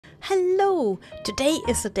Hello! Today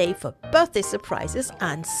is the day for birthday surprises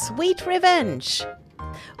and sweet revenge!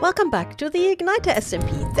 Welcome back to the Ignitor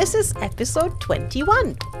SMP. This is episode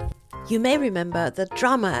 21. You may remember the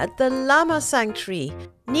drama at the llama sanctuary.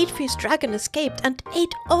 Nietvries' dragon escaped and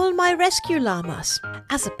ate all my rescue llamas.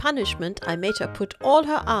 As a punishment, I made her put all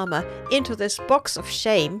her armor into this box of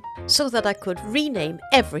shame so that I could rename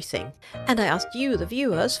everything. And I asked you, the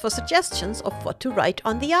viewers, for suggestions of what to write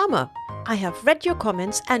on the armor. I have read your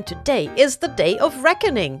comments and today is the day of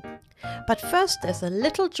reckoning. But first there's a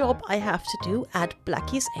little job I have to do at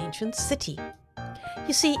Blackie's ancient city.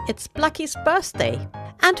 You see, it's Blackie's birthday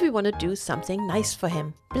and we want to do something nice for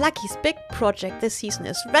him. Blackie's big project this season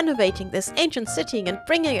is renovating this ancient city and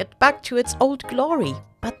bringing it back to its old glory.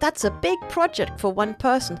 But that's a big project for one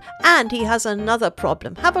person and he has another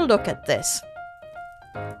problem. Have a look at this.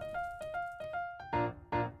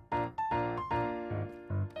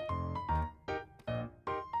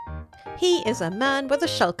 He is a man with a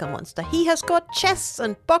shulker monster. He has got chests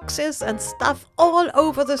and boxes and stuff all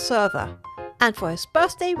over the server. And for his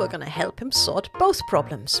birthday, we're gonna help him sort both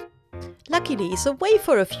problems. Luckily, he's away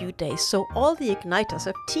for a few days, so all the Igniters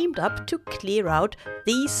have teamed up to clear out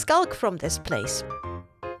the skulk from this place.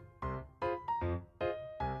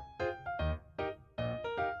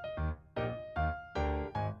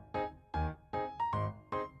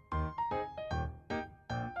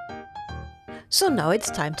 So now it's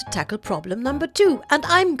time to tackle problem number 2, and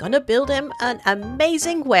I'm gonna build him an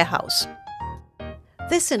amazing warehouse.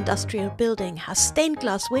 This industrial building has stained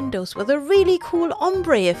glass windows with a really cool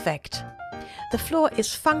ombre effect. The floor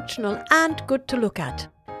is functional and good to look at.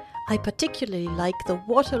 I particularly like the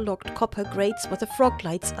waterlogged copper grates with the frog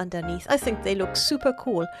lights underneath. I think they look super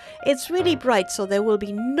cool. It's really bright, so there will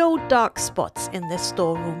be no dark spots in this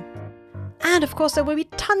storeroom. And of course there will be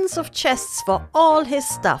tons of chests for all his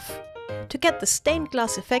stuff. To get the stained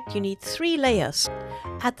glass effect you need 3 layers.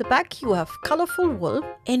 At the back you have colourful wool,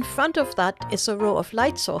 in front of that is a row of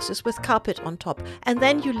light sources with carpet on top, and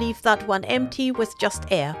then you leave that one empty with just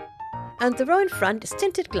air. And the row in front is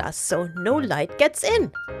tinted glass, so no light gets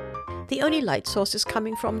in. The only light source is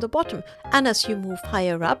coming from the bottom, and as you move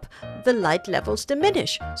higher up, the light levels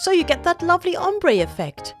diminish, so you get that lovely ombre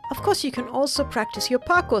effect. Of course, you can also practice your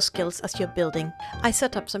parkour skills as you're building. I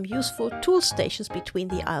set up some useful tool stations between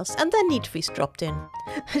the aisles, and then Nietvries dropped in.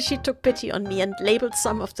 She took pity on me and labeled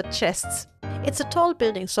some of the chests. It's a tall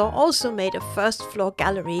building, so I also made a first floor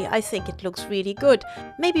gallery. I think it looks really good.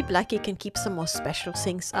 Maybe Blackie can keep some more special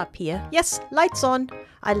things up here. Yes, lights on.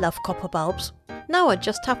 I love copper bulbs. Now I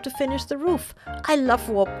just have to finish the roof. I love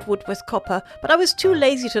warped wood with copper, but I was too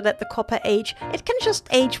lazy to let the copper age. It can just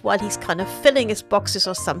age while he's kind of filling his boxes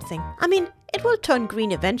or something. I mean, it will turn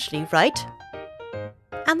green eventually, right?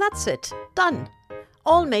 And that's it. Done.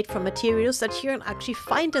 All made from materials that you can actually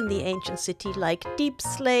find in the ancient city, like deep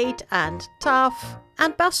slate and tuff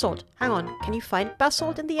and basalt. Hang on, can you find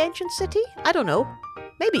basalt in the ancient city? I don't know.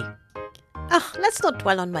 Maybe. Let's not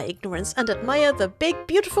dwell on my ignorance and admire the big,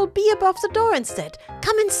 beautiful bee above the door instead.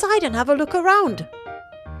 Come inside and have a look around.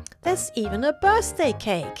 There's even a birthday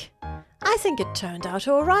cake. I think it turned out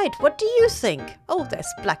alright. What do you think? Oh,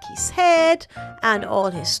 there's Blackie's head and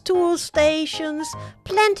all his tool stations,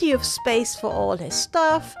 plenty of space for all his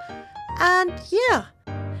stuff, and yeah,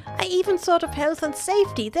 I even thought of health and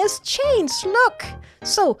safety. There's chains, look!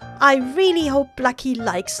 So, I really hope Blackie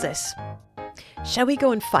likes this. Shall we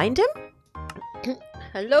go and find him?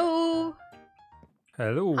 Hello?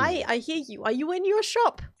 Hello. Hi, I hear you. Are you in your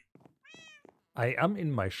shop? I am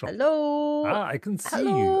in my shop. Hello? I can see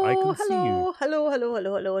you. I can see you. Hello, hello,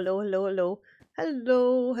 hello, hello, hello, hello, hello.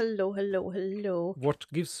 Hello, hello, hello, hello. What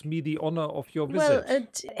gives me the honor of your visit? Well,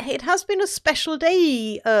 it has been a special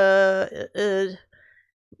day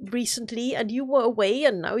recently, and you were away,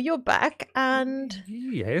 and now you're back, and...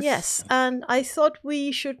 Yes. Yes, and I thought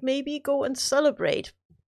we should maybe go and celebrate.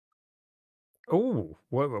 Oh,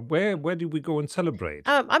 where do we go and celebrate?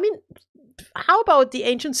 I mean, how about the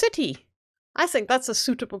ancient city? I think that's a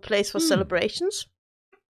suitable place for celebrations.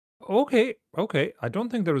 Okay. I don't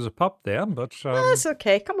think there is a pub there, but... That's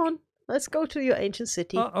okay, come on. Let's go to your ancient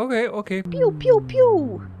city. Okay. Pew, pew,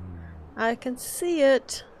 pew! I can see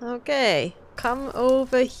it. Okay, come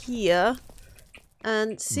over here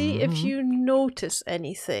and see if you notice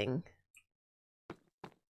anything.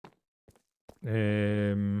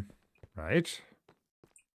 Right.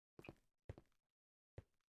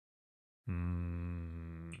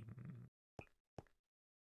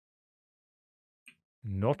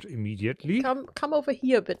 Not immediately. Come over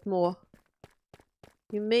here a bit more.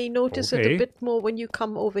 You may notice it a bit more when you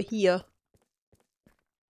come over here.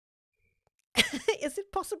 Is it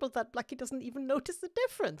it possible that Blackie doesn't even notice the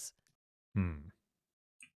difference? Hmm.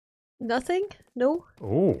 Nothing? No?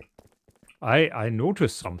 Oh, I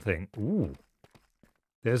noticed something. Ooh,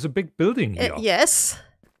 there's a big building here. Yes.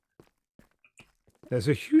 There's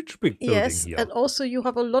a huge big building Yes, here. and also you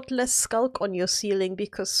have a lot less skulk on your ceiling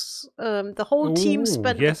because the whole team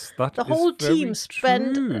spent yes, that the is whole very team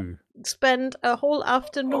true. spent a whole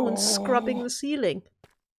afternoon scrubbing the ceiling.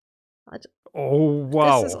 Oh,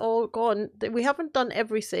 wow. This is all gone. We haven't done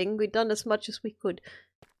everything. We've done as much as we could.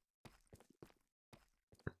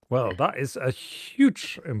 Well, that is a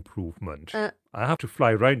huge improvement. I have to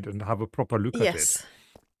fly around and have a proper look at it.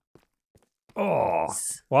 Oh,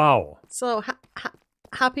 wow. So,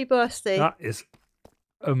 happy birthday. That is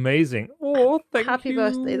amazing. Oh, thank you. Happy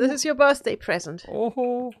birthday. This is your birthday present.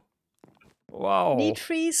 Oh, wow.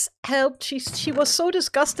 Nietvries helped. She was so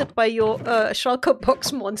disgusted by your shulker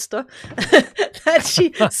box monster that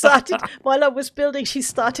she started, while I was building, she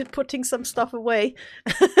started putting some stuff away.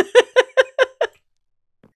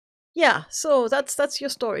 Yeah, so that's your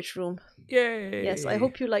storage room. Yay! Yes, I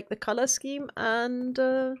hope you like the color scheme, and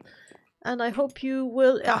I hope you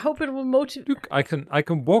will. I hope it will motivate. Look, I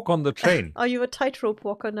can walk on the train. Are you a tightrope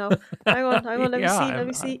walker now? Hang on. Let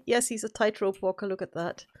me see. Yes, he's a tightrope walker. Look at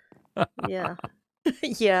that. Yeah.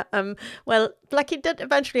 Yeah. Well, Blackie did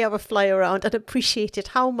eventually have a fly around and appreciated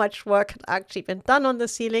how much work had actually been done on the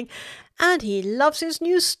ceiling, and he loves his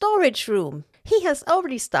new storage room. He has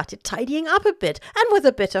already started tidying up a bit, and with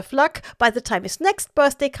a bit of luck, by the time his next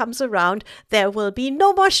birthday comes around, there will be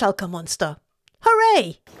no more shulker monster.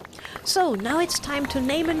 Hooray! So now it's time to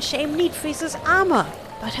name and shame Nietvries' armor.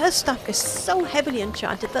 But her stuff is so heavily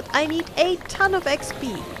enchanted that I need a ton of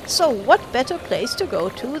XP. So what better place to go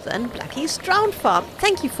to than Blackie's Drowned Farm?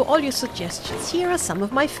 Thank you for all your suggestions. Here are some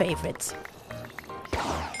of my favorites.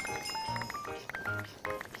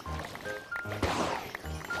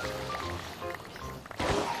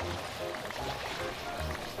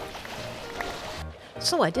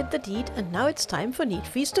 So I did the deed, and now it's time for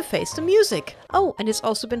Nietvries to face the music. Oh, and it's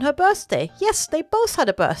also been her birthday. Yes, they both had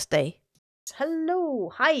a birthday.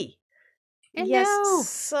 Hello, hi. Hello. Yes,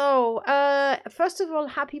 so, first of all,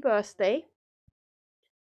 happy birthday.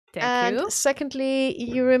 Thank you. Secondly,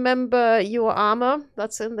 you remember your armor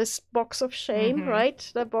that's in this box of shame,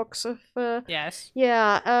 right? The box of... Yes.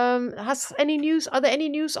 Yeah, has any news? Are there any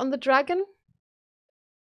news on the dragon?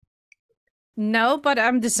 No, but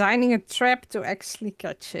I'm designing a trap to actually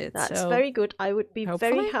catch it. That's so very good. I would be very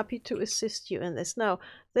hopefully. happy to assist you in this. Now,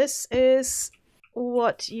 this is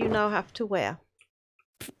what you now have to wear.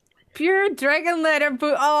 Pure dragon leather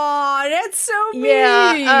boot. Oh, that's so mean.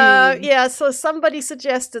 Yeah. So somebody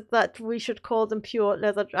suggested that we should call them pure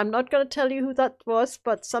leather. I'm not going to tell you who that was,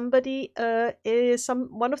 but somebody,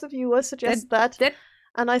 one of the viewers suggested that,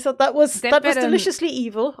 and I thought that was deliciously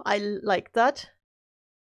evil. I like that.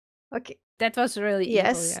 Okay. That was really evil.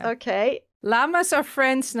 Yes. Yeah. Okay. Llamas are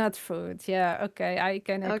friends, not food. Yeah. Okay, I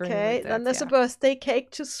can agree. Okay. With that, Then there's a birthday cake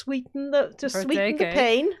to sweeten the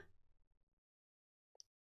pain.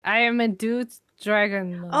 I am a dude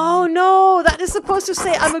dragon. Oh no, that is supposed to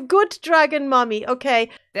say I'm a good dragon mommy. Okay.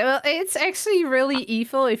 Well, it's actually really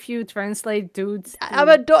evil if you translate dudes. I'm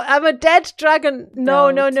a dead dragon. No.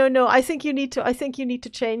 I think you need to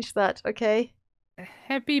change that. Okay.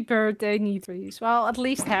 Happy birthday, Nietvries. Well, at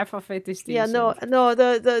least half of it is decent. Yeah, no.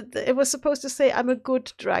 It was supposed to say I'm a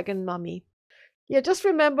good dragon mommy. Yeah, just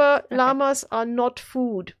remember, llamas are not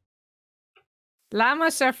food.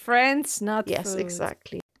 Llamas are friends, not food. Yes,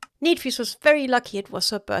 exactly. Nietvries was very lucky it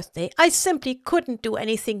was her birthday. I simply couldn't do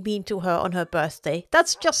anything mean to her on her birthday.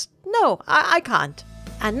 That's just... No, I can't.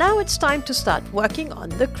 And now it's time to start working on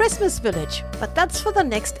the Christmas village. But that's for the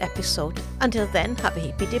next episode. Until then, have a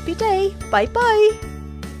hippy dippy day. Bye bye.